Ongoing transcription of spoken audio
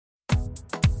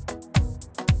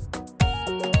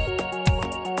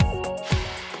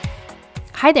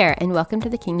Hi there, and welcome to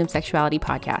the Kingdom Sexuality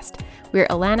Podcast. We're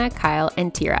Alana, Kyle,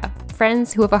 and Tira,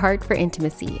 friends who have a heart for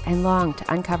intimacy and long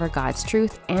to uncover God's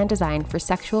truth and design for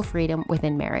sexual freedom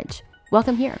within marriage.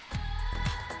 Welcome here.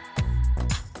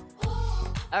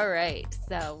 All right,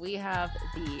 so we have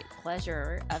the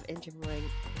pleasure of interviewing.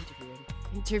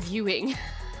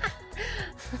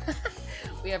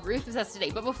 We have Ruth with us today,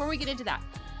 but before we get into that,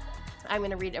 I'm going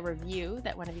to read a review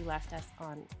that one of you left us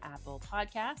on Apple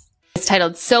Podcasts. It's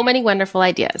titled So Many Wonderful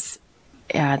Ideas.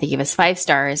 They gave us 5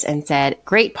 stars and said,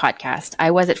 great podcast.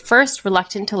 I was at first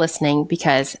reluctant to listening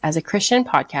because as a Christian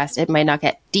podcast, it might not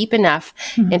get deep enough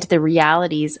into the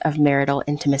realities of marital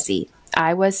intimacy.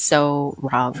 I was so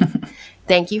wrong.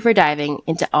 Thank you for diving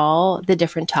into all the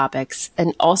different topics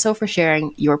and also for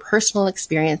sharing your personal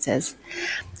experiences.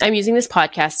 I'm using this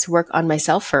podcast to work on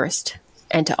myself first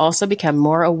and to also become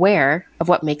more aware of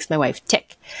what makes my wife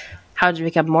tick, how to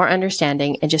become more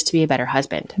understanding, and just to be a better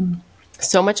husband.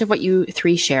 So much of what you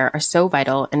 3 share are so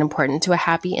vital and important to a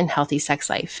happy and healthy sex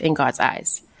life in God's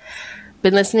eyes.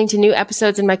 Been listening to new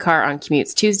episodes in my car on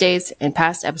commutes Tuesdays and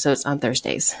past episodes on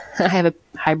Thursdays. I have a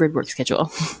hybrid work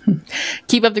schedule.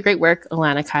 Keep up the great work,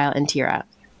 Alana, Kyle, and Tira.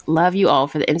 Love you all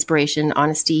for the inspiration,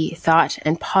 honesty, thought,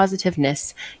 and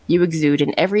positiveness you exude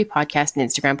in every podcast and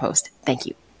Instagram post. Thank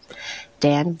you.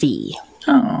 Dan V.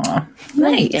 Oh,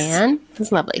 nice. Dan,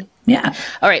 that's lovely. Yeah.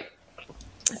 All right.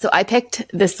 So I picked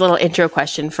this little intro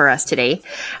question for us today,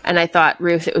 and I thought,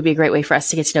 Ruth, it would be a great way for us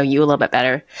to get to know you a little bit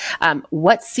better.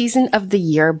 What season of the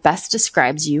year best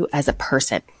describes you as a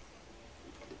person?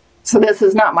 So this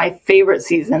is not my favorite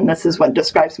season. This is what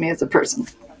describes me as a person.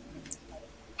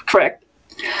 Correct?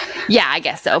 Yeah, I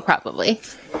guess so, probably.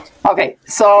 Okay,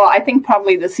 so I think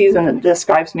probably the season that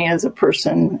describes me as a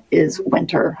person is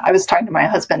winter. I was talking to my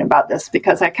husband about this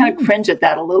because I kind of cringe at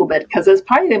that a little bit because it's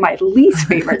probably my least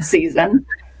favorite season.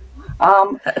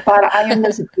 But I am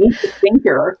this deep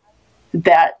thinker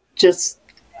that just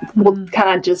will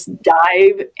kind of just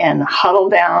dive and huddle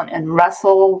down and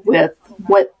wrestle with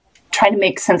trying to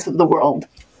make sense of the world.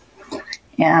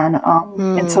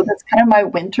 And so that's kind of my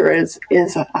winter is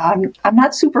I'm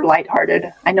not super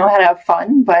lighthearted. I know how to have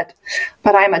fun, but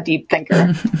I'm a deep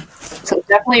thinker. So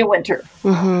definitely a winter.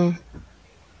 Mm-hmm.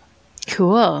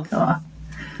 Cool.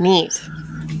 Neat.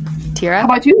 Tira? How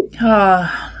about you?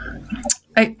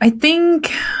 I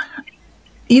think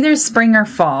either spring or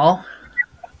fall.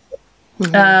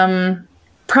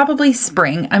 Probably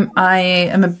spring. I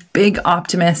am a big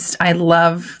optimist. I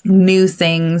love new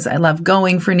things. I love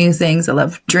going for new things. I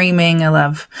love dreaming. I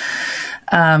love,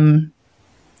 I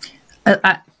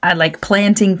like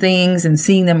planting things and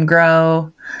seeing them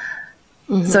grow.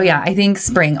 So yeah, I think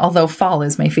spring, although fall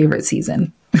is my favorite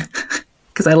season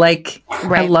because I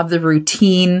love the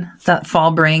routine that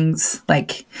fall brings.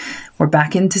 Like we're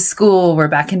back into school, we're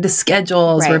back into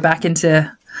schedules, we're back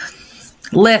into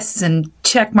lists and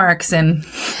check marks and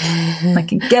I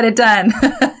can get it done.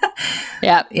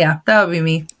 Yeah. Yeah, that would be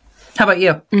me. How about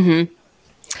you? Mm-hmm.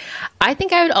 I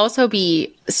think I would also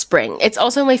be spring. It's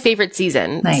also my favorite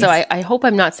season. Nice. So I hope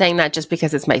I'm not saying that just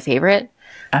because it's my favorite.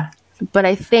 But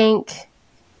I think,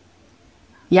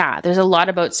 yeah, there's a lot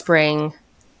about spring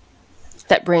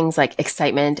that brings like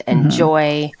excitement and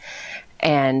joy.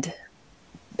 And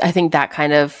I think that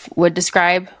kind of would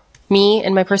describe me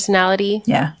and my personality.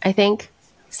 Yeah. I think.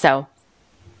 So,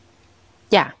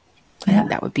 yeah, I think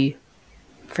that would be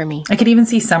for me. I could even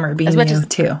see summer being you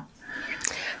too.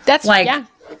 That's like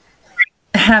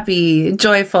happy,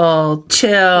 joyful,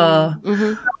 chill,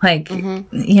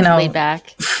 you know, laid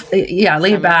back.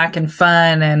 Laid back and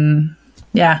fun. And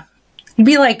yeah, you'd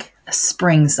be like a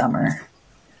spring summer,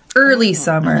 early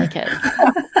summer. I like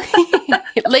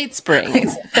it. Late spring.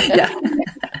 Yeah.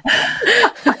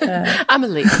 I'm a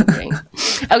late spring.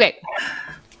 Okay.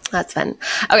 That's fun.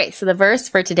 Okay, so the verse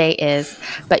for today is,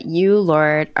 but you,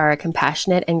 Lord, are a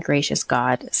compassionate and gracious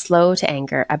God, slow to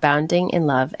anger, abounding in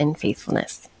love and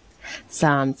faithfulness.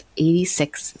 Psalms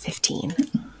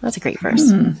 86:15. That's a great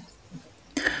verse.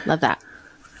 Love that.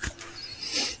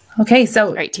 Okay, so...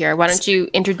 All right, Tira, why don't you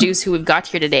introduce who we've got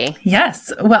here today?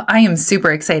 Yes. Well, I am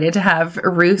super excited to have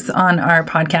Ruth on our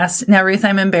podcast. Now, Ruth,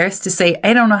 I'm embarrassed to say,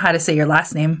 I don't know how to say your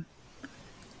last name.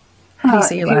 How do you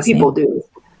say your last name? People do.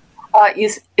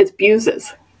 It's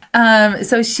Buezis.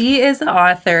 So she is the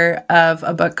author of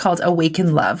a book called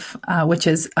Awaken Love, which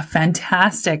is a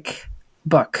fantastic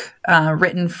book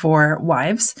written for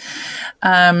wives.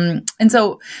 And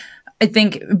so I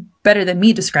think better than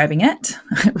me describing it,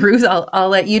 Ruth, I'll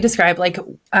let you describe,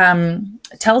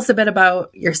 tell us a bit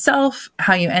about yourself,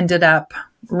 how you ended up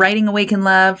writing Awaken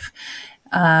Love.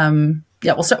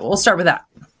 We'll start with that.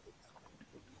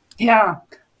 Yeah.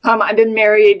 I've been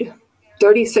married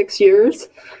 36 years,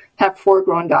 have 4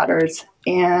 grown daughters.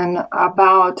 And it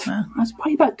was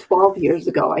probably about 12 years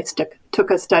ago, I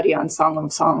took a study on Song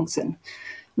of Songs and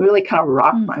really kind of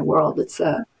rocked my world. It's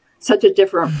such a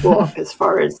different book as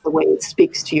far as the way it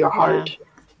speaks to your heart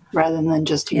rather than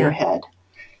just to your head.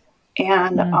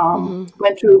 And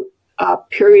went through a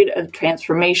period of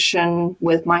transformation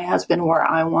with my husband where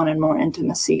I wanted more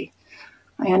intimacy.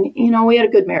 And, we had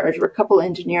a good marriage. We're a couple of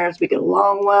engineers. We get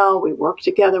along well. We work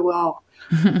together well.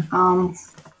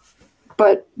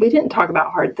 But we didn't talk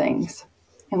about hard things.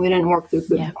 And we didn't work through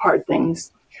hard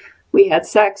things. We had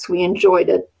sex. We enjoyed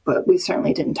it. But we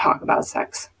certainly didn't talk about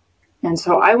sex. And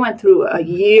so I went through a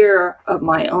year of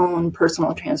my own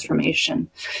personal transformation.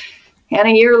 And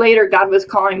a year later, God was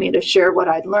calling me to share what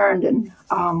I'd learned.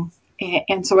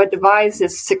 And so I devised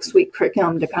this 6-week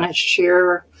curriculum to kind of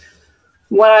share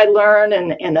what I learned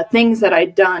and the things that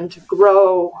I'd done to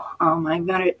grow. I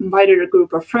invited a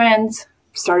group of friends,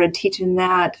 started teaching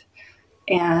that,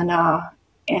 and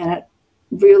it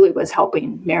really was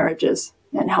helping marriages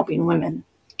and helping women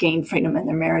gain freedom in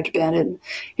their marriage bed. And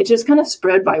it just kind of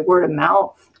spread by word of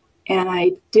mouth. And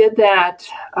I did that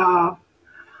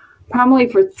probably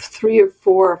for 3 or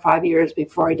 4 or 5 years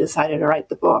before I decided to write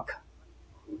the book.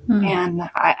 And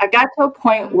I got to a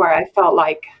point where I felt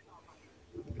like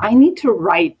I need to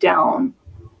write down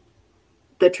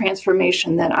the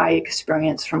transformation that I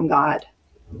experienced from God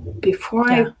before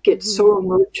I get so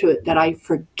removed to it that I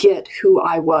forget who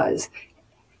I was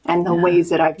and the ways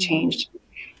that I've changed.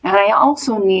 And I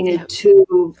also needed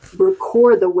to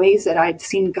record the ways that I'd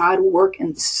seen God work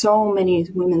in so many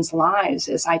women's lives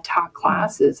as I taught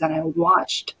classes and I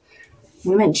watched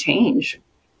women change.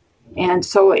 And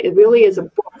so it really is a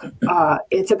book.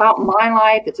 It's about my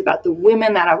life. It's about the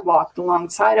women that I've walked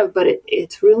alongside of, but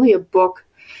it's really a book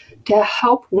to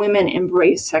help women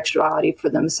embrace sexuality for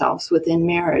themselves within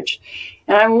marriage.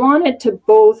 And I wanted to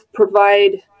both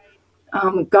provide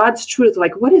God's truth,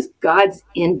 like what is God's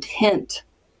intent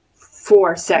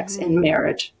for sex in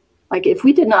marriage? Like if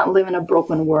we did not live in a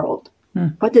broken world,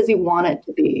 what does he want it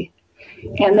to be?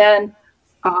 And then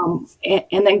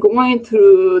going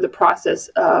through the process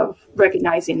of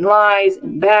recognizing lies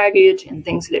and baggage and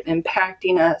things that have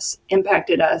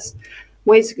impacted us,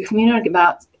 ways to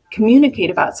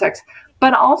communicate about sex.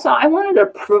 But also I wanted to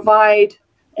provide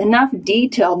enough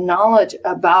detailed knowledge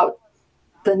about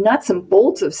the nuts and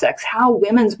bolts of sex, how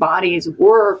women's bodies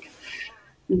work,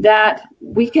 that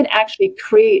we can actually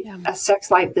create a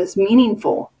sex life that's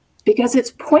meaningful. Because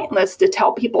it's pointless to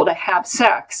tell people to have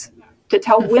sex, to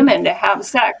tell women to have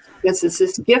sex, because it's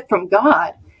this gift from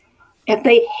God, if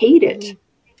they hate it.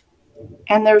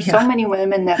 And there's so many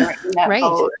women that are in that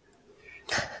boat.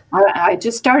 I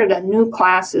just started a new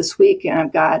class this week, and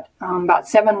I've got about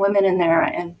 7 women in there,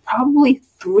 and probably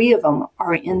 3 of them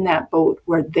are in that boat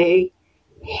where they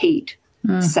hate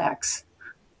sex.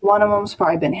 One of them's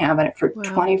probably been having it for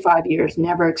 25 years,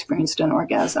 never experienced an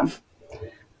orgasm.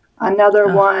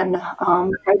 Another one,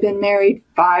 I've been married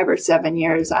 5 or 7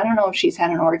 years. I don't know if she's had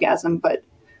an orgasm, but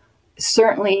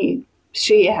certainly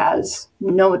she has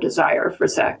no desire for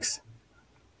sex.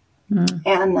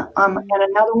 And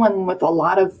another one with a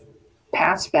lot of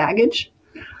past baggage,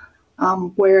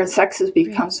 where sex has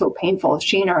become so painful.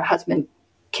 She and her husband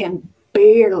can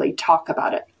barely talk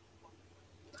about it.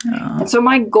 And so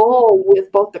my goal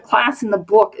with both the class and the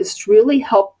book is to really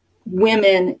help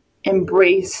women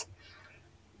embrace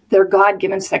their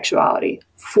God-given sexuality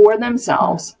for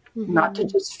themselves, not to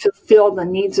just fulfill the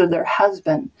needs of their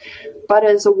husband, but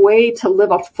as a way to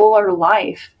live a fuller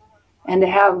life and to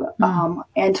have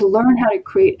and to learn how to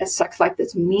create a sex life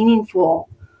that's meaningful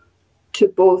to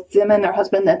both them and their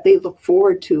husband, that they look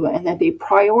forward to and that they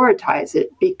prioritize it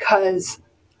because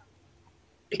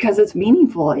it's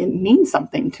meaningful. It means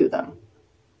something to them.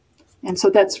 And so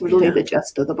that's really the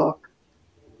gist of the book.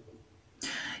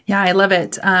 Yeah, I love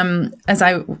it. As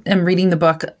I am reading the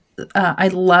book, I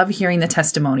love hearing the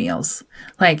testimonials,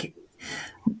 like,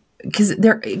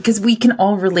 because we can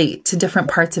all relate to different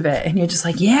parts of it. And you're just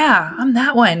like, yeah, I'm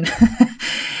that one.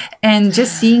 And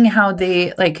just seeing how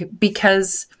they, like,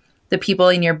 because the people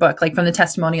in your book, like from the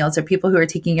testimonials, are people who are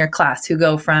taking your class who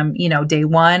go from, day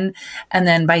one and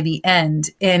then by the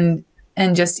end, and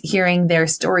just hearing their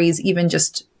stories, even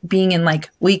just being in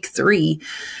like week 3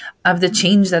 of the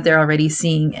change that they're already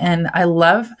seeing. And I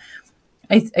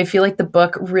feel like the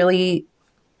book really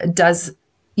does,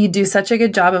 you do such a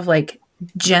good job of like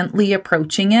gently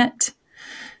approaching it.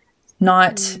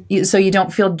 So you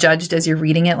don't feel judged as you're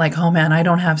reading it, like, oh man, I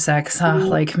don't have sex.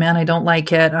 Like, man, I don't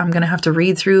like it. I'm going to have to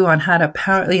read through on how to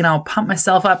pump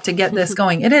myself up to get this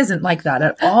going. It isn't like that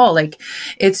at all. Like,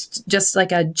 it's just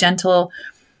like a gentle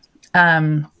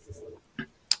I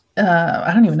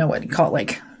don't even know what you call it,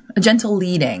 like a gentle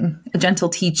leading, a gentle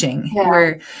teaching, Yeah.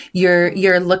 where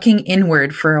you're looking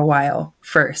inward for a while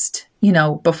first,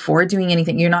 before doing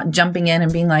anything. You're not jumping in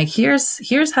and being like,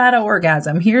 here's how to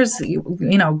orgasm. Here's,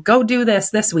 go do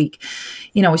this week.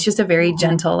 It's just a very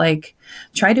gentle, like,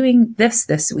 try doing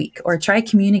this week, or try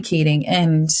communicating.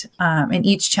 And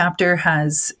each chapter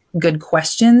has good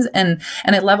questions. And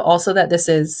I love also that this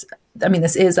is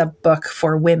a book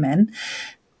for women,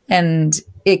 and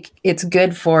it's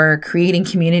good for creating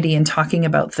community and talking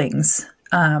about things.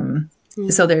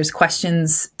 So there's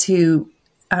questions to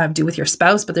do with your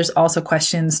spouse, but there's also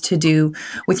questions to do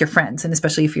with your friends, and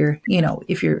especially if you're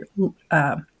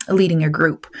leading a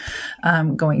group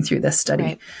going through this study.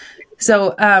 Right.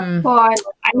 So,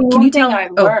 one thing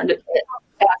I've learned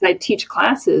as I teach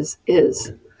classes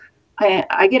is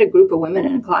I get a group of women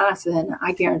in a class, and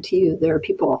I guarantee you there are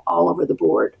people all over the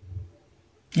board.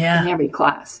 Yeah. In every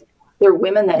class. There are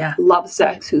women that love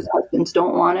sex whose husbands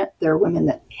don't want it. There are women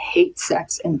that hate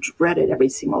sex and dread it every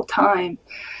single time.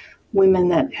 Women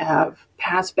that have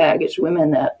past baggage,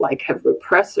 women that have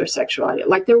repressed their sexuality.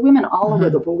 There are women all over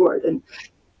the board.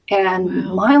 And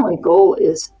my only goal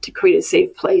is to create a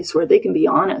safe place where they can be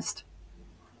honest.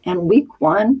 And week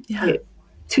one,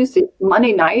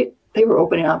 Monday night, they were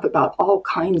opening up about all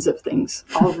kinds of things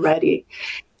already.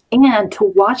 And to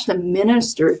watch them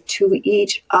minister to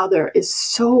each other is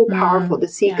so powerful, to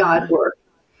see God work.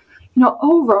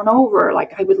 Over and over,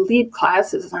 I would lead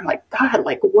classes and I'm like, God,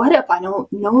 what if I don't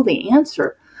know the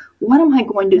answer? What am I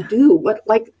going to do?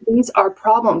 These are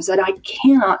problems that I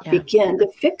cannot begin to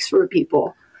fix for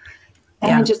people.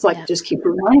 And I just keep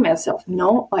reminding myself,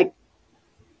 no,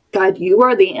 God, you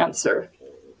are the answer.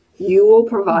 You will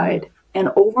provide. And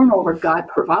over, God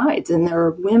provides. And there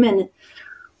are women.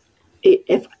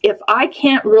 If I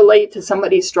can't relate to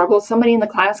somebody's struggle, somebody in the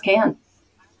class can,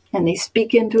 and they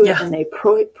speak into it and they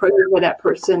pray with that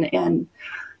person, and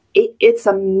it's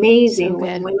amazing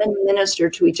when women minister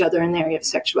to each other in the area of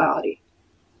sexuality.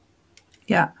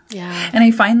 Yeah. And I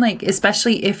find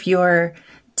especially if you're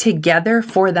together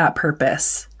for that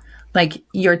purpose,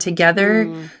 you're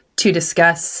together to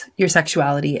discuss your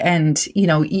sexuality, and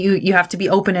you have to be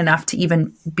open enough to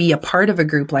even be a part of a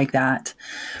group like that.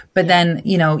 But then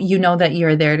that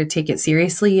you're there to take it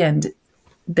seriously, and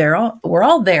we're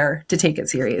all there to take it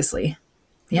seriously.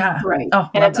 Yeah. Right.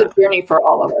 And it's a journey for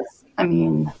all of us. I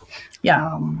mean,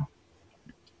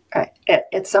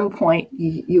 at some point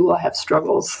you will have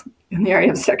struggles in the area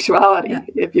of sexuality.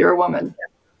 If you're a woman,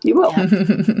 you will.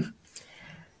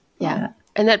 Yeah.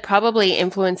 And that probably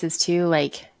influences too,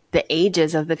 the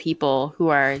ages of the people who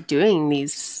are doing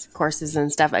these courses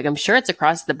and stuff. I'm sure it's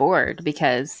across the board,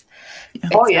 because it's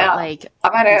not I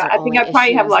think I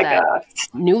probably have a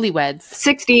newlyweds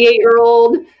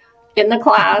 68-year-old in the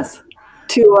class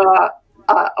to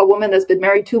a woman that's been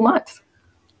married 2 months.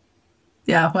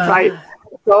 Yeah. Well, right.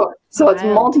 So it's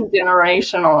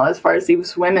multi-generational as far as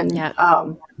these women,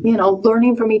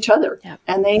 learning from each other. Yeah.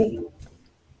 And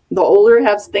the older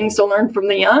have things to learn from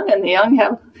the young, and the young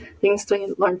have things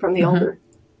to learn from the older.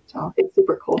 So it's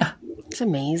super cool. Yeah. It's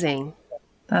amazing.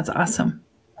 That's awesome.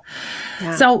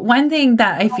 Yeah. So one thing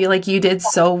that I feel like you did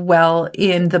so well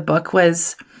in the book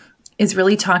is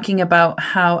really talking about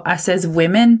how us as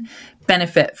women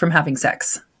benefit from having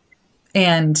sex.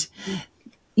 And,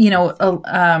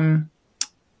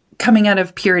 coming out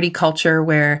of purity culture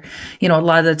where, a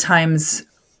lot of the times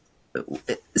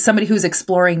somebody who's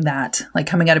exploring that,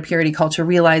 coming out of purity culture,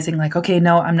 realizing okay,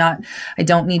 no, I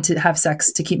don't need to have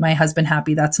sex to keep my husband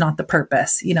happy. That's not the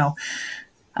purpose.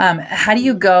 How do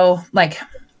you go,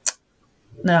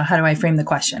 how do I frame the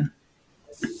question?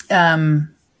 How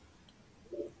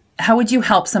would you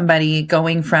help somebody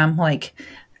going from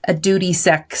a duty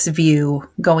sex view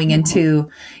going into,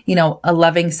 a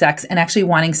loving sex and actually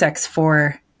wanting sex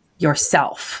for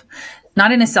yourself?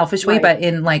 Not in a selfish way, but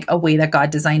in a way that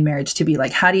God designed marriage to be.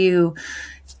 How do you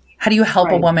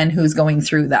help a woman who's going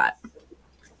through that?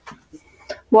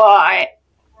 Well, I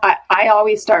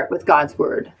always start with God's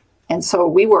word. And so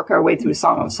we work our way through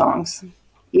Song of Songs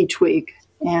each week.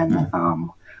 And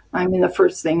the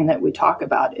first thing that we talk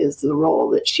about is the role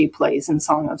that she plays in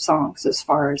Song of Songs, as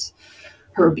far as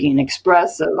her being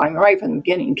expressive. Right from the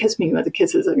beginning, kiss me with the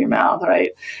kisses of your mouth,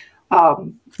 right?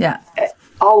 All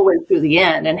the way through the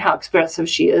end, and how expressive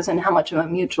she is, and how much of a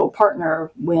mutual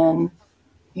partner when,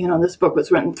 this book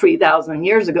was written 3,000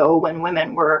 years ago, when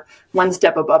women were one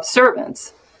step above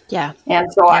servants. Yeah.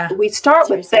 And so we start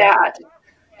with that.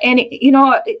 And,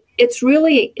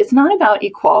 it's not about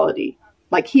equality.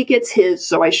 He gets his,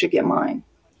 so I should get mine.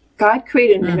 God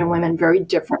created men and women very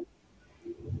different.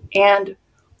 And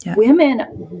Yeah.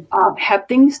 Women have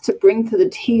things to bring to the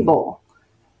table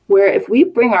where if we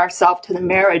bring ourselves to the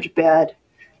marriage bed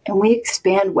and we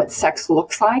expand what sex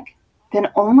looks like, then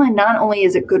not only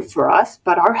is it good for us,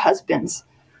 but our husbands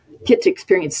get to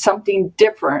experience something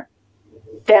different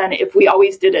than if we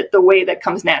always did it the way that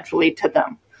comes naturally to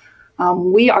them.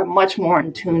 We are much more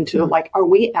in tune to, like, are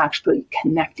we actually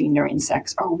connecting during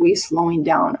sex? Are we slowing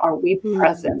down? Are we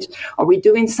present? Are we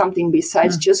doing something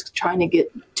besides just trying to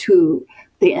get to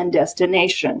the end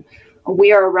destination?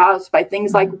 We are aroused by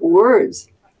things like words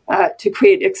to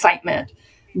create excitement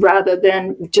rather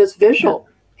than just visual.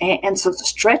 And so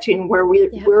stretching where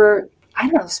we're, I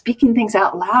don't know, speaking things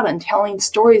out loud and telling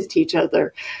stories to each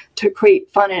other to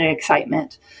create fun and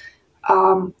excitement.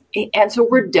 And so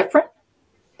we're different.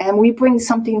 And we bring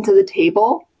something to the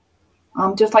table,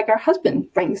 just like our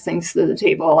husband brings things to the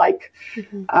table. Like,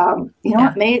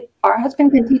 our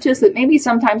husband can teach us that maybe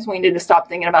sometimes we need to stop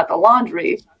thinking about the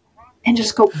laundry and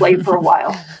just go play for a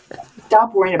while.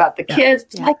 Stop worrying about the kids.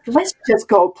 Like, let's just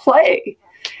go play.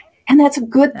 And that's a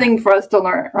good thing for us to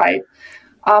learn, right?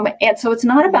 And so it's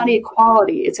not about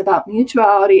equality. It's about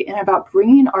mutuality and about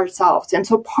bringing ourselves. And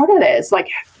so part of that is like,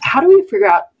 how do we figure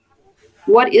out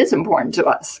what is important to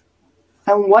us?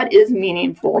 And what is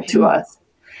meaningful to us.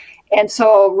 And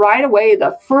so right away,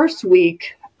 the first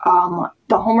week, the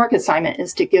homework assignment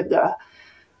is to give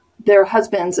their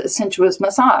husbands a sensuous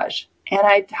massage. And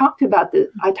I talk about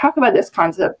this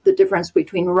concept, the difference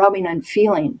between rubbing and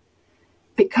feeling,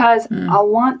 because I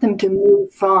want them to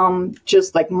move from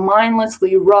just like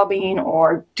mindlessly rubbing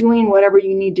or doing whatever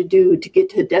you need to do to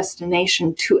get to a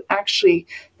destination to actually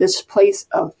this place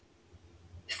of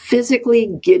physically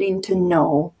getting to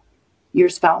know your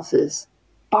spouse's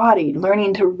body,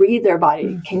 learning to read their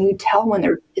body. Can you tell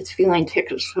when it's feeling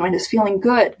ticklish, when it's feeling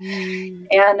good?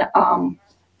 And I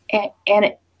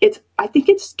think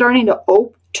it's starting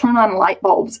to turn on light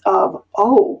bulbs of,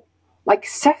 like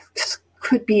sex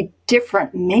could be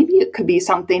different. Maybe it could be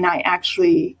something I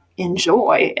actually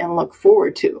enjoy and look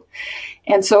forward to.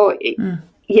 And so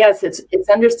yes, it's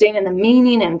understanding the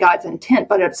meaning and God's intent,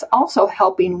 but it's also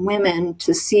helping women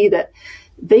to see that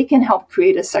they can help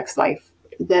create a sex life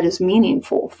that is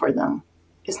meaningful for them.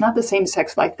 It's not the same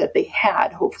sex life that they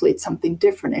had. Hopefully it's something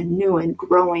different and new and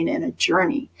growing and a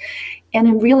journey. And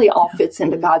it really all fits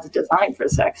into God's design for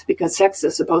sex, because sex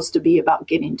is supposed to be about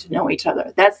getting to know each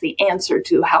other. That's the answer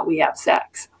to how we have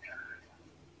sex.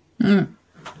 Does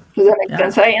that make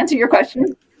sense? Did I answer your question?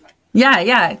 Yeah.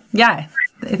 I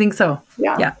think so.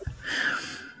 Yeah.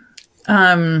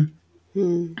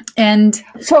 And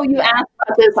so you asked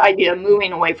about this idea of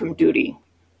moving away from duty,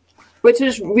 which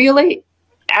is really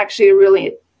actually a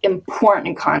really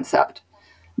important concept,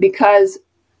 because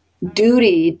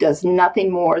duty does nothing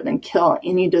more than kill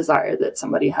any desire that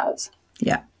somebody has.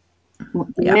 Yeah.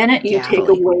 The minute you take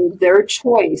away their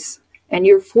choice and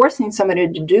you're forcing somebody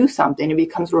to do something, it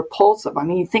becomes repulsive. I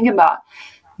mean, you think about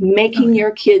making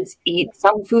your kids eat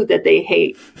some food that they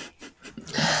hate.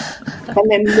 And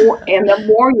the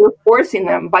more you're forcing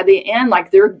them, by the end,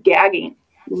 like they're gagging.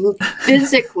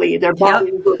 Physically, their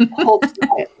body is repulsed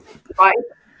by it, right?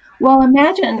 Well,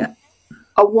 imagine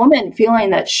a woman feeling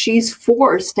that she's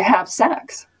forced to have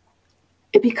sex.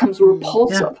 It becomes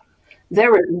repulsive.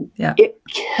 It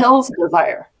kills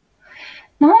desire.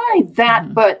 Not only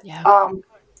that, but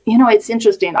it's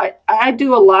interesting. I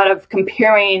do a lot of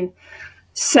comparing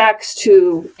sex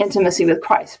to intimacy with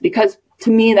Christ, because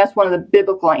to me, that's one of the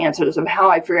biblical answers of how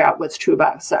I figure out what's true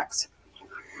about sex.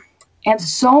 And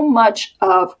so much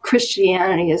of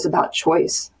Christianity is about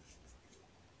choice.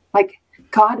 Like,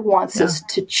 God wants us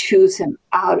to choose him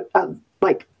out of,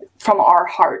 like, from our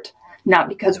heart, not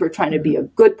because we're trying to be a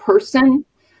good person,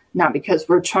 not because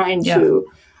we're trying to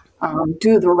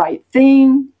do the right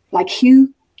thing. Like, he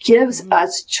gives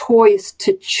us choice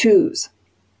to choose.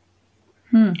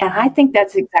 And I think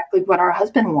that's exactly what our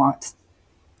husband wants.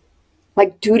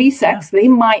 Like duty sex, they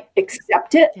might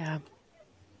accept it.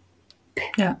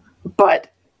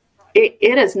 But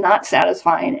it is not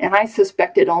satisfying. And I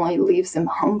suspect it only leaves them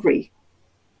hungry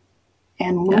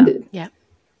and wounded.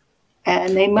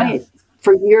 And they might,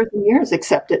 for years and years,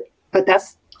 accept it. But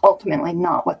that's ultimately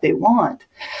not what they want.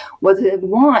 What they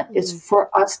want is for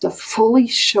us to fully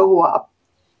show up,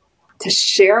 to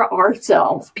share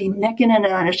ourselves, be naked and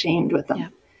unashamed with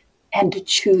them, and to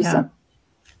choose them.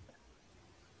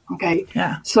 Okay.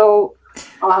 So,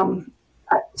 I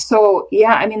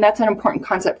mean, that's an important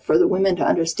concept for the women to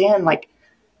understand. Like,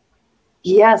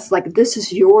 yes, like this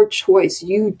is your choice.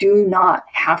 You do not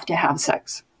have to have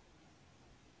sex.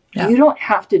 You don't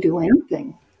have to do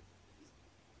anything.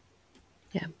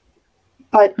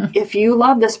 But if you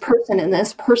love this person and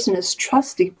this person is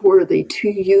trustworthy to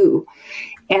you,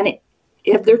 and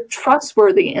if they're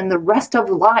trustworthy in the rest of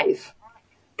life,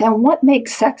 then what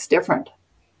makes sex different?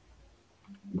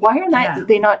 Why are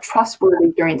they not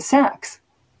trustworthy during sex?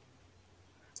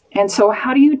 And so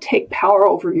how do you take power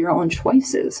over your own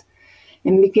choices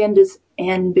and begin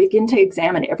to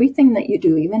examine everything that you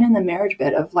do, even in the marriage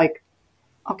bed, of like,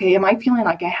 okay, am I feeling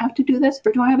like I have to do this,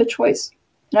 or do I have a choice?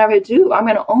 And I'm going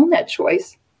to own that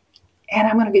choice, and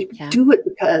I'm going to do it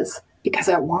because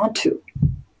I want to,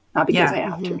 not because I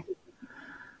have to.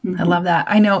 I love that.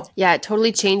 I know. Yeah, it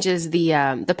totally changes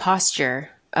the posture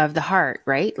of the heart,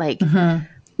 right? Like,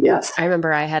 yes. I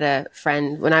remember I had a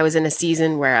friend when I was in a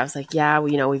season where I was like, yeah,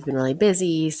 well, we've been really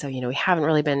busy. So, we haven't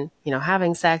really been,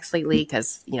 having sex lately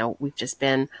because, we've just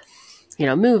been,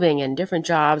 moving and different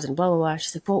jobs and blah, blah, blah.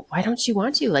 She's like, well, why don't you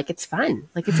want to? Like, it's fun.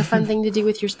 Like, it's a fun thing to do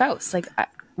with your spouse. Like,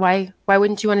 why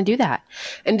wouldn't you want to do that?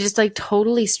 And it just like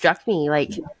totally struck me. Like,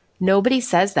 nobody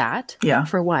says that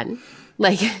for one.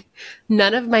 Like,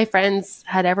 none of my friends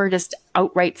had ever just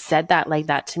outright said that like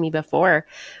that to me before.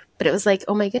 But it was like,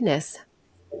 oh my goodness,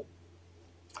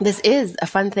 this is a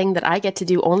fun thing that I get to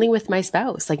do only with my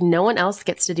spouse. Like, no one else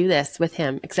gets to do this with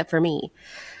him except for me.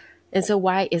 And so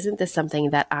why isn't this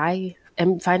something that I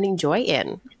am finding joy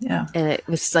in? Yeah. And it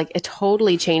was like, it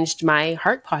totally changed my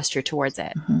heart posture towards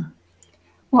it.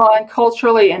 Well, and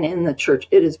culturally and in the church,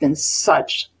 it has been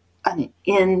such an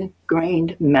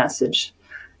ingrained message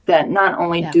that not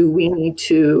only do we need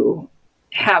to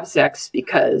have sex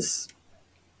because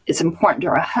it's important to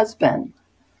our husband,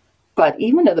 but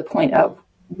even to the point of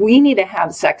we need to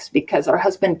have sex because our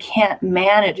husband can't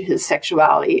manage his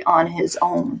sexuality on his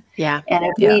own. Yeah. And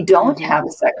if we don't have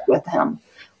sex with him,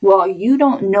 well, you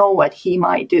don't know what he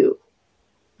might do.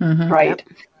 Right.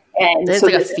 Yep. And it's so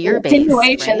like a this fear-based,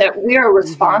 insinuation that we are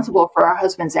responsible for our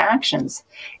husband's actions.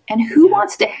 And who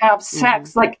wants to have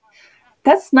sex? Like,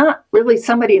 that's not really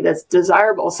somebody that's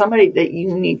desirable, somebody that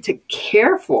you need to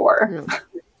care for.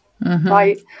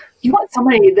 Right? You want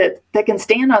somebody that can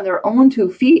stand on their own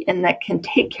 2 feet and that can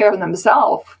take care of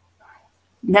themselves.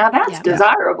 Now that's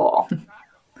desirable.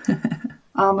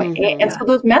 And so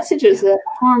those messages that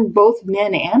harm both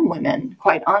men and women,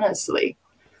 quite honestly,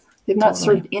 they've not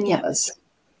served any of us.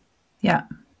 Yeah.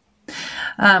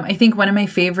 I think one of my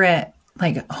favorite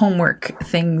like homework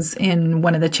things in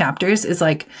one of the chapters is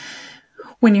like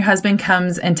when your husband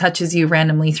comes and touches you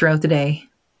randomly throughout the day,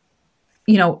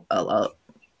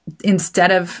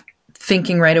 instead of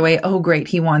thinking right away, oh, great,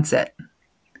 he wants it.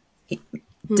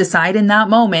 Decide in that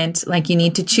moment, like you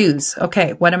need to choose.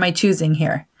 Okay, what am I choosing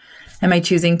here? Am I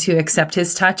choosing to accept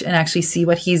his touch and actually see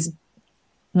what he's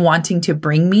wanting to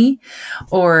bring me?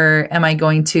 Or am I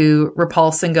going to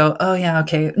repulse and go, oh yeah,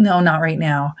 okay, no, not right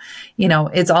now.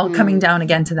 It's all coming down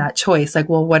again to that choice. Like,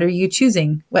 well, what are you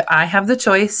choosing? Well, I have the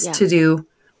choice to do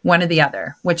one or the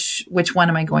other. Which one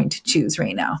am I going to choose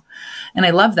right now? And I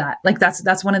love that. Like,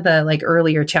 that's one of the like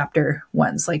earlier chapter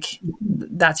ones. Like,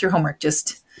 that's your homework.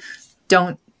 Just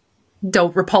don't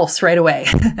repulse right away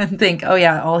and think, oh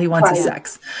yeah, all he wants is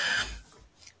sex.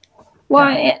 Well,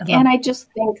 and I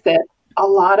just think that a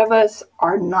lot of us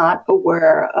are not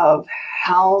aware of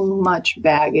how much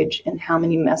baggage and how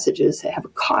many messages have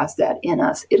caused that in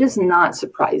us. It is not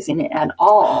surprising at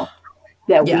all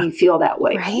that we feel that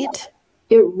way. Right?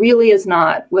 It really is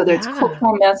not, whether it's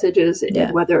cultural messages,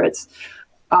 whether it's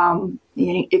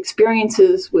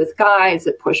experiences with guys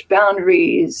that push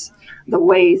boundaries, the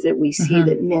ways that we see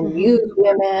that men use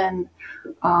women,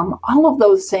 all of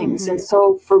those things. And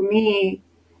so for me,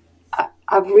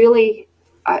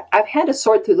 I've had to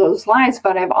sort through those lies,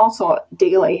 but I've also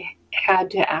daily had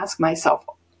to ask myself,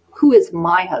 who is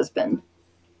my husband?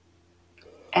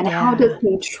 And how does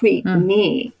he treat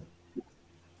me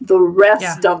the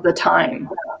rest of the time?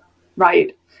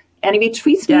 Right? And if he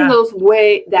treats me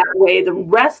that way the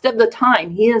rest of the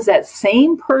time, he is that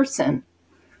same person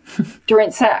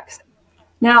during sex.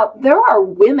 Now, there are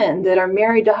women that are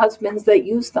married to husbands that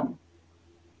use them.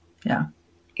 Yeah.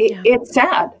 It's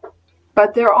sad,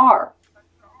 but there are.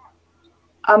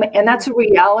 And that's a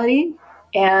reality.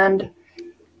 And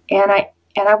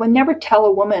I would never tell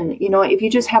a woman, if you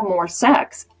just have more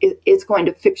sex, it's going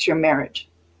to fix your marriage.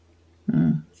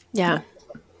 Yeah.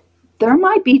 There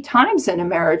might be times in a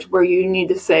marriage where you need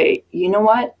to say, you know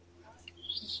what,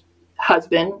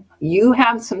 husband, you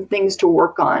have some things to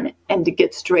work on and to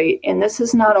get straight, and this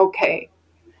is not okay.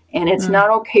 And it's not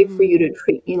okay for you to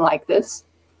treat me like this.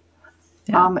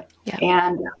 And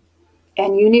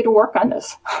you need to work on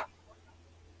this.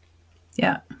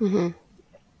 Yeah.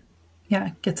 Yeah.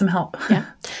 Get some help.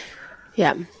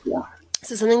 Yeah.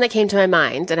 So something that came to my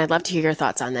mind, and I'd love to hear your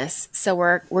thoughts on this. So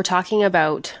we're talking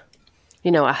about,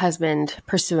 a husband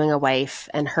pursuing a wife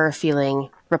and her feeling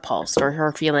repulsed or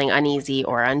her feeling uneasy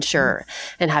or unsure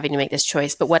and having to make this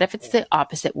choice. But what if it's the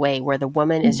opposite way, where the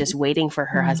woman is just waiting for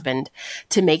her husband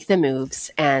to make the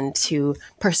moves and to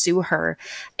pursue her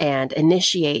and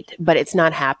initiate, but it's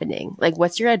not happening? Like,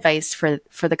 what's your advice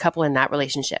for the couple in that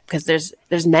relationship? Because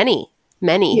there's many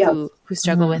who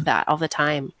struggle with that all the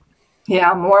time.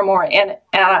 Yeah, more and more. And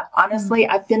honestly,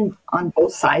 I've been on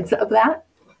both sides of that,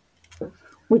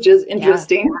 which is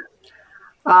interesting.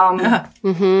 Yeah.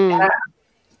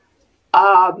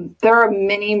 There are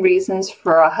many reasons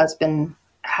for a husband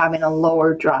having a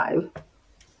lower drive,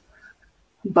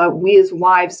 but we as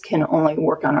wives can only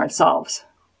work on ourselves.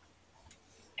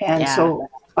 And so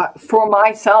for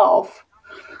myself,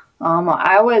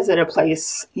 I was at a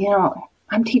place,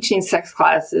 I'm teaching sex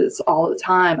classes all the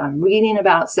time. I'm reading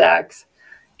about sex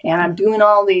and I'm doing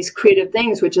all these creative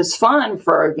things, which is fun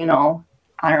for, I don't know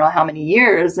how many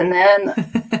years. And then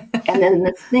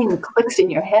this thing clicks in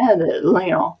your head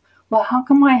that, well, how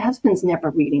come my husband's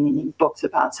never reading any books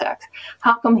about sex?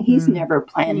 How come he's never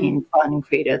planning fun and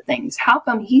creative things? How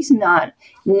come he's not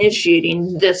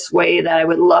initiating this way that I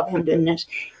would love him to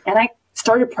initiate? And I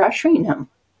started pressuring him.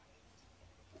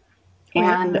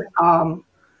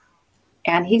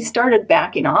 And he started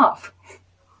backing off.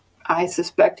 I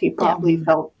suspect he probably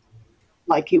felt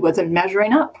like he wasn't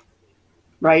measuring up,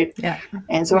 right? Yeah.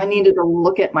 And so I needed to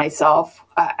look at myself.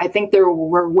 I think there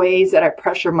were ways that I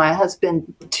pressured my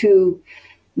husband to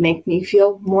make me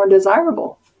feel more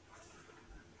desirable.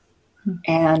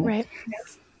 And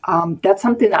that's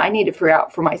something that I need to figure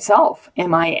out for myself.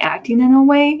 Am I acting in a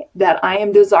way that I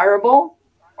am desirable,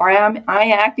 or am I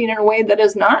acting in a way that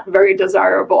is not very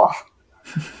desirable?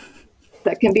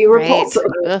 That can be repulsive,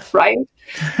 right?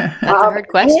 That's a hard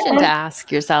question to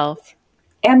ask yourself.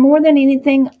 And more than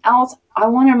anything else, I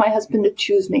wanted my husband to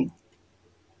choose me.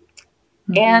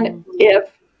 And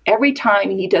if every time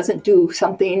he doesn't do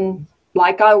something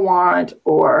like I want,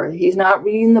 or he's not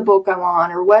reading the book I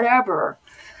want, or whatever,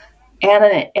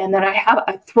 and then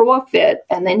I throw a fit,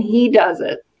 and then he does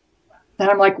it, then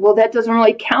I'm like, well, that doesn't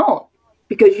really count,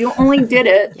 because you only did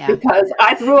it because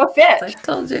I threw a fit. I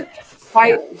told you.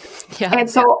 Right? Yeah. And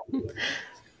so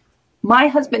my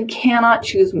husband cannot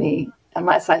choose me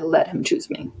unless I let him choose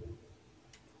me.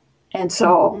 And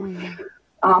so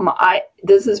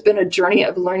this has been a journey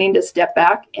of learning to step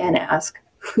back and ask,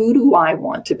 who do I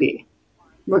want to be?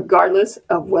 Regardless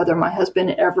of whether my husband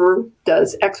ever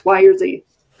does X, Y, or Z.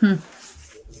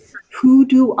 Who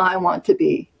do I want to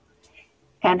be?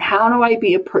 And how do I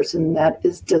be a person that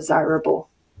is desirable?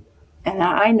 And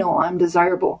I know I'm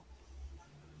desirable.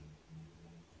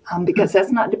 Because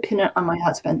that's not dependent on my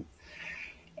husband.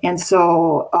 And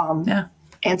so,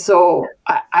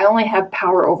 I only have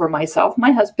power over myself.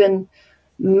 My husband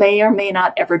may or may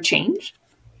not ever change,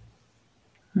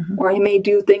 or he may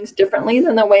do things differently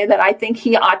than the way that I think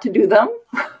he ought to do them,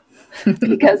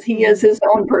 because he is his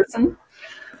own person.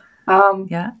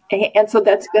 And so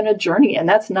that's been a journey, and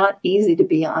that's not easy to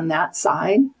be on that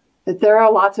side. But there are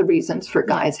lots of reasons for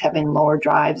guys having lower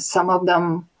drives. Some of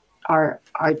them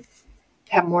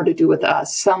have more to do with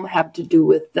us. Some have to do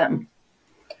with them.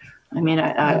 I mean,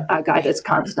 a guy that's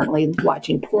constantly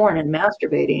watching porn and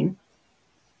masturbating,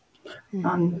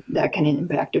 that can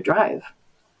impact a drive.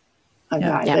 A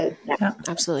guy that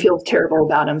absolutely feels terrible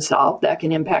about himself, that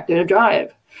can impact a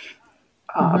drive.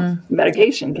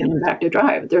 Medication can impact a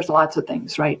drive. There's lots of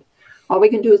things, right? All we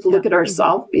can do is look at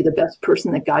ourselves, be the best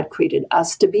person that God created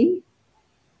us to be.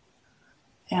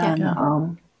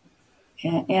 And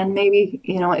maybe,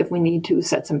 if we need to,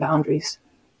 set some boundaries.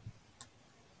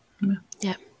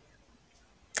 Yeah.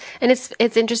 And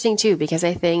it's interesting too, because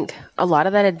I think a lot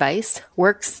of that advice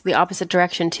works the opposite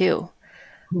direction too.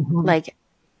 Like,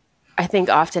 I think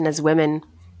often as women,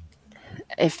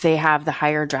 if they have the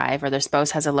higher drive or their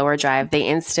spouse has a lower drive, they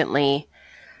instantly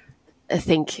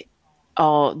think,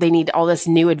 oh, they need all this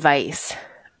new advice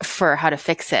for how to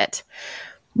fix it.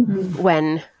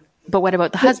 But what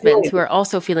about the husbands who are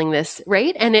also feeling this,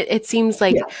 right? And it seems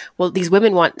like, well, these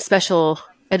women want special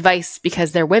advice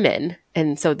because they're women.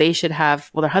 And so they should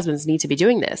have, their husbands need to be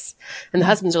doing this. And the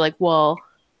husbands are like, well,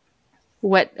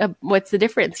 what's the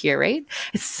difference here, right?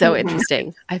 It's so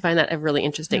interesting. I find that a really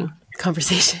interesting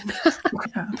conversation.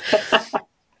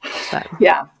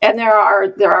 Yeah. And there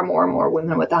are more and more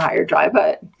women with a higher drive,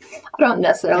 but I don't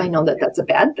necessarily know that that's a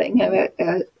bad thing. I mean,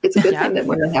 it's a good thing that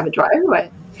women have a drive,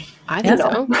 but I think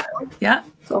so. Yeah.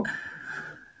 So,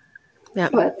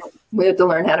 but we have to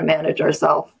learn how to manage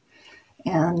ourselves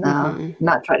and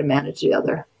not try to manage the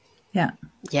other. Yeah.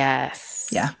 Yes.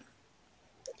 Yeah.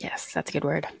 Yes, that's a good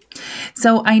word.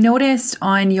 So I noticed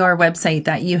on your website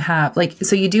that you have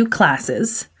so you do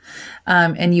classes,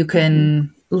 and you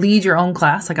can lead your own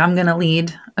class. Like I'm going to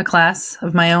lead a class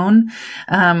of my own,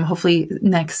 hopefully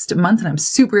next month. And I'm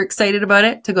super excited about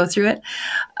it to go through it.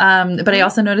 But I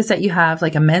also noticed that you have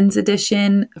like a men's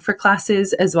edition for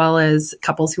classes as well as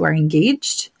couples who are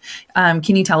engaged.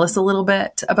 Can you tell us a little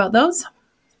bit about those?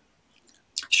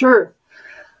 Sure.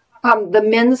 The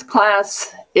men's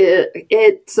class,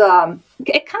 it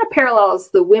kind of parallels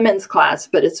the women's class,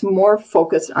 but it's more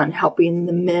focused on helping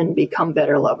the men become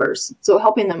better lovers. So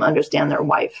helping them understand their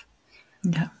wife.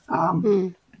 Yeah.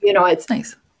 It's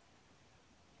nice.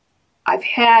 I've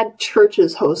had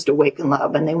churches host Awaken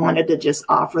Love, and they wanted to just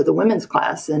offer the women's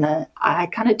class. And I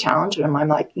kind of challenged them. I'm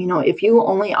like, if you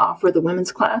only offer the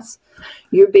women's class,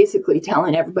 you're basically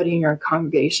telling everybody in your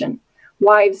congregation,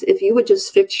 wives, if you would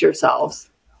just fix yourselves,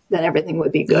 then everything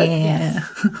would be good. Yeah.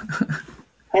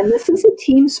 And this is a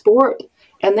team sport.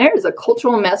 And there is a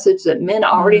cultural message that men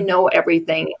already know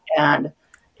everything. And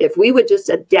if we would just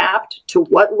adapt to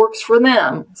what works for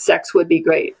them, sex would be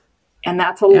great. And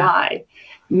that's a lie.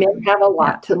 Men have a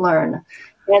lot to learn.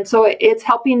 And so it's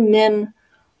helping men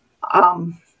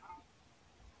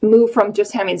move from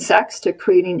just having sex to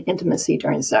creating intimacy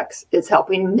during sex. It's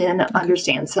helping men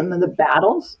understand some of the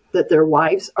battles that their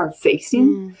wives are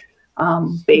facing.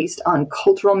 Based on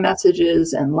cultural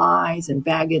messages and lies and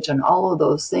baggage and all of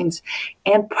those things,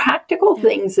 and practical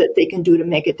things that they can do to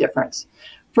make a difference.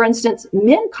 For instance,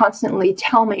 men constantly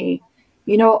tell me,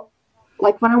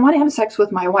 like when I want to have sex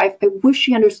with my wife, I wish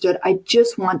she understood I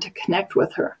just want to connect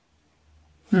with her.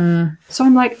 So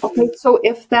I'm like, okay, so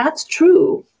if that's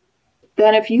true,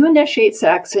 then if you initiate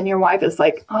sex and your wife is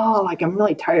like, oh, like I'm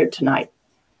really tired tonight.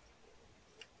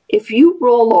 If you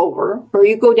roll over or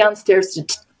you go downstairs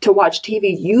to watch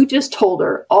TV, you just told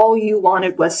her all you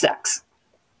wanted was sex.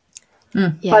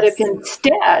 Yes. But if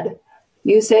instead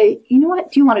you say, you know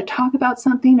what, do you want to talk about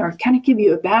something, or can I give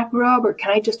you a back rub, or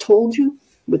can I just hold you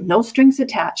with no strings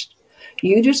attached?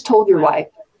 You just told your wife,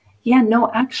 yeah, no,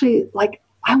 actually, like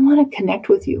I want to connect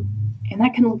with you. And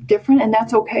that can look different, and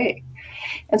that's okay.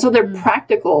 And so they're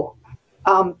practical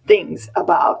things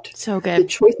about the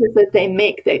choices that they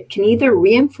make that can either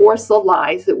reinforce the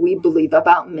lies that we believe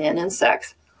about men and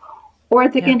sex, or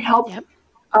they can help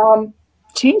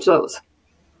change those.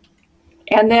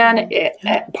 And then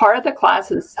part of the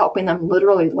class is helping them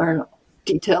literally learn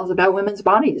details about women's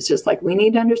bodies. Just like we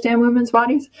need to understand women's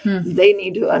bodies, they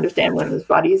need to understand women's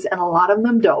bodies, and a lot of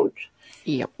them don't.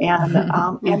 Yep. And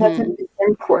that's an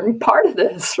important part of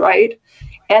this, right?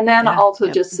 And then also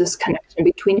just this connection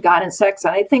between God and sex.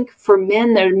 And I think for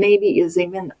men, there maybe is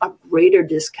even a greater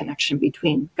disconnection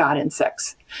between God and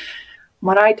sex.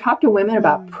 When I talk to women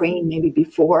about praying maybe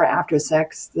before or after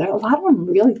sex, a lot of them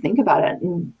really think about it.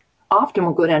 And often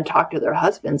will go down and talk to their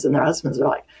husbands, and their husbands are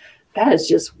like, that is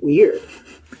just weird.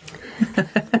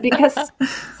 Because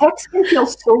sex can feel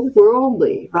so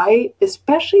worldly, right?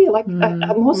 Especially like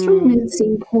most women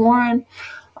see porn.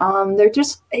 They're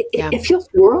just, it feels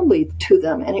worldly to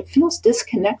them, and it feels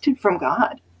disconnected from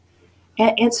God.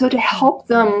 And so to help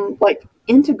them like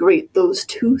integrate those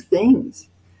two things,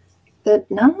 that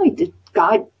not only did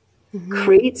God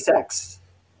create sex,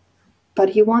 but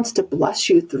he wants to bless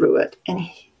you through it.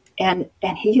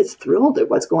 And he is thrilled at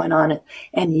what's going on.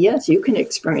 And yes, you can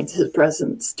experience his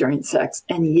presence during sex.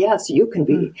 And yes, you can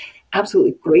be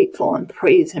absolutely grateful and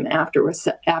praise him after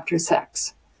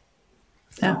sex.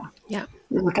 So,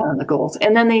 look on the goals.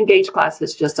 And then the engaged class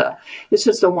is just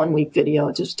a 1 week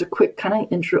video, just a quick kind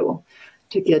of intro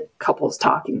to get couples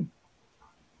talking.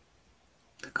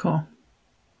 Cool.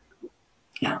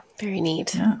 Yeah. Very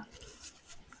neat. Yeah.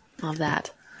 Love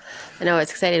that. I know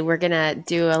it's excited. We're going to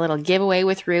do a little giveaway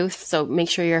with Ruth. So make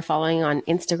sure you're following on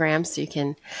Instagram so you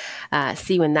can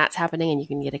see when that's happening, and you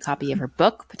can get a copy of her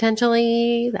book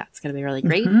potentially. That's going to be really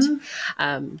great.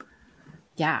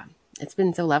 Yeah. It's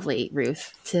been so lovely,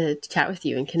 Ruth, to chat with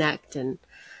you and connect and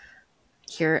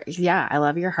hear. Yeah. I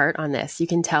love your heart on this. You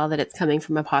can tell that it's coming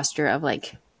from a posture of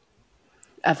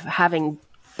having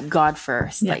God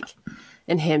first,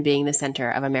 and him being the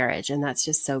center of a marriage. And that's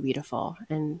just so beautiful.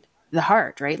 And the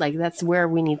heart, right? Like that's where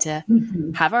we need to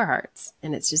have our hearts.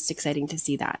 And it's just exciting to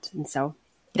see that. And so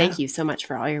thank you so much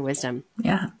for all your wisdom.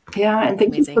 Yeah. Yeah. And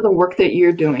thank you for the work that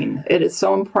you're doing. It is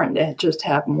so important to just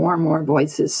have more and more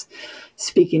voices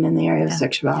speaking in the area of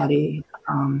sexuality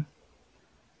and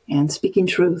speaking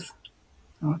truth.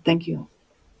 Oh, thank you.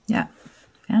 Yeah.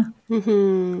 Yeah.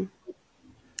 All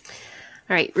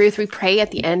right, Ruth, we pray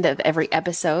at the end of every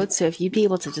episode. So if you'd be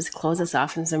able to just close us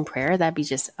off in some prayer, that'd be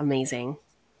just amazing.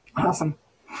 Awesome.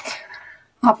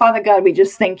 Father God, we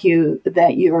just thank you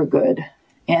that you are good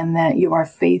and that you are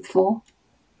faithful,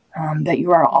 that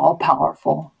you are all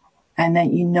powerful, and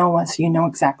that you know us, you know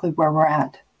exactly where we're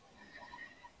at.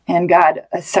 And God,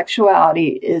 sexuality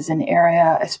is an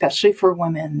area, especially for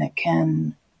women, that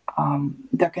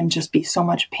there can just be so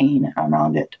much pain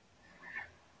around it.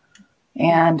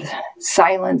 And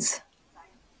silence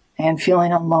and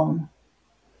feeling alone.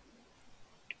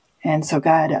 And so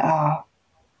God,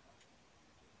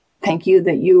 thank you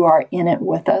that you are in it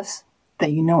with us,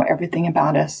 that you know everything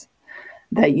about us,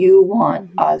 that you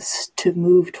want us to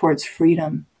move towards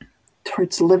freedom,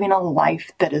 towards living a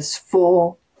life that is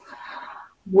full,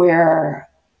 where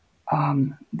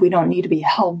we don't need to be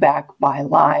held back by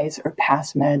lies or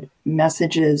past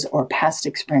messages or past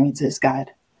experiences,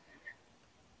 God,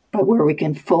 but where we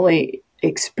can fully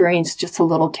experience just a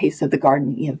little taste of the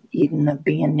Garden of Eden, of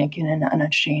being naked and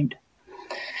unashamed.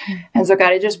 And so,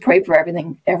 God, I just pray for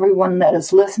everyone that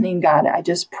is listening, God. I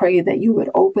just pray that you would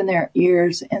open their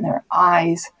ears and their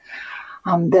eyes,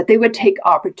 that they would take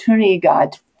opportunity,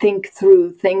 God, to think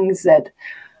through things that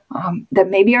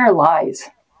maybe are lies,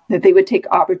 that they would take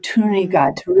opportunity,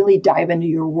 God, to really dive into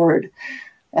your word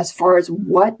as far as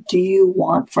what do you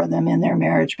want for them in their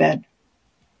marriage bed.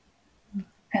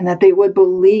 And that they would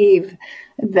believe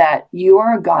that you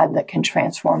are a God that can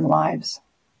transform lives.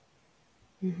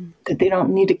 That they don't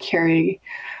need to carry,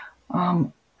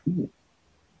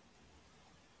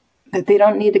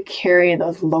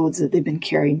 those loads that they've been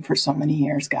carrying for so many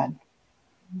years, God.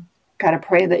 God, I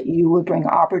pray that you would bring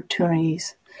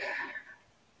opportunities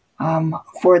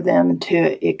for them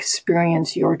to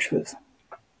experience your truth.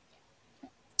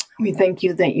 We thank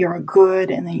you that you're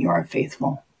good and that you are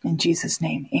faithful. In Jesus'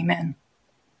 name, amen.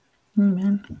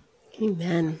 Amen.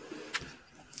 Amen.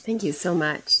 Thank you so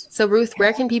much. So Ruth,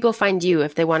 where can people find you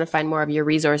if they want to find more of your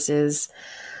resources,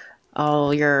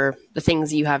 the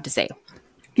things you have to say?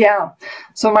 Yeah.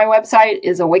 So my website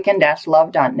is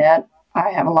awaken-love.net. I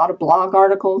have a lot of blog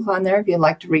articles on there if you'd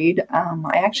like to read.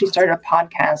 I actually started a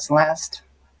podcast last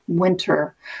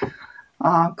winter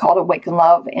called Awaken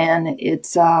Love, and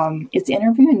it's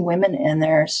interviewing women and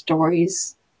their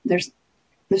stories. There's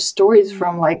stories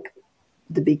from like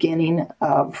the beginning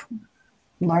of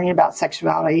learning about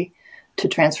sexuality to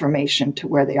transformation to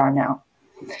where they are now.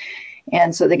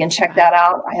 And so they can check that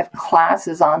out. I have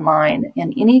classes online,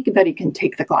 and anybody can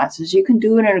take the classes. You can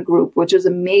do it in a group, which is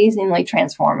amazingly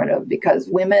transformative because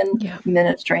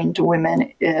ministering to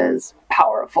women is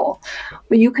powerful.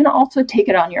 But you can also take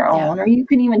it on your own, or you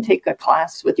can even take a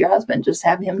class with your husband. Just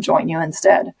have him join you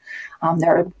instead.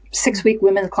 There are 6-week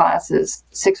women's classes,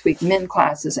 6-week men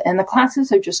classes, and the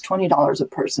classes are just $20 a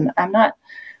person. I'm not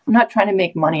trying to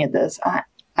make money at this. I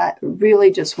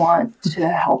really just want to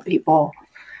help people.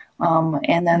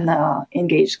 And then the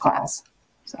engaged class.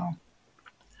 So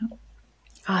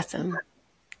awesome.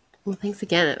 Well, thanks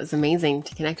again. It was amazing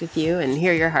to connect with you and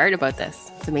hear your heart about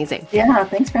this. It's amazing. Yeah,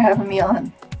 thanks for having me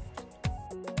on.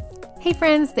 Hey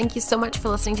friends, thank you so much for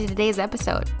listening to today's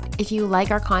episode. If you like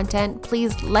our content,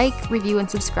 please like, review, and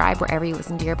subscribe wherever you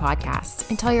listen to your podcasts,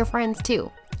 and tell your friends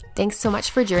too. Thanks so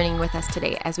much for journeying with us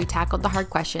today as we tackled the hard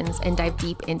questions and dive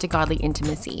deep into godly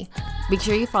intimacy. Make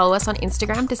sure you follow us on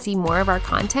Instagram to see more of our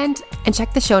content, and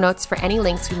check the show notes for any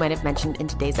links we might have mentioned in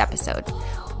today's episode.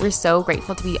 We're so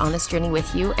grateful to be on this journey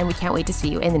with you, and we can't wait to see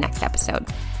you in the next episode.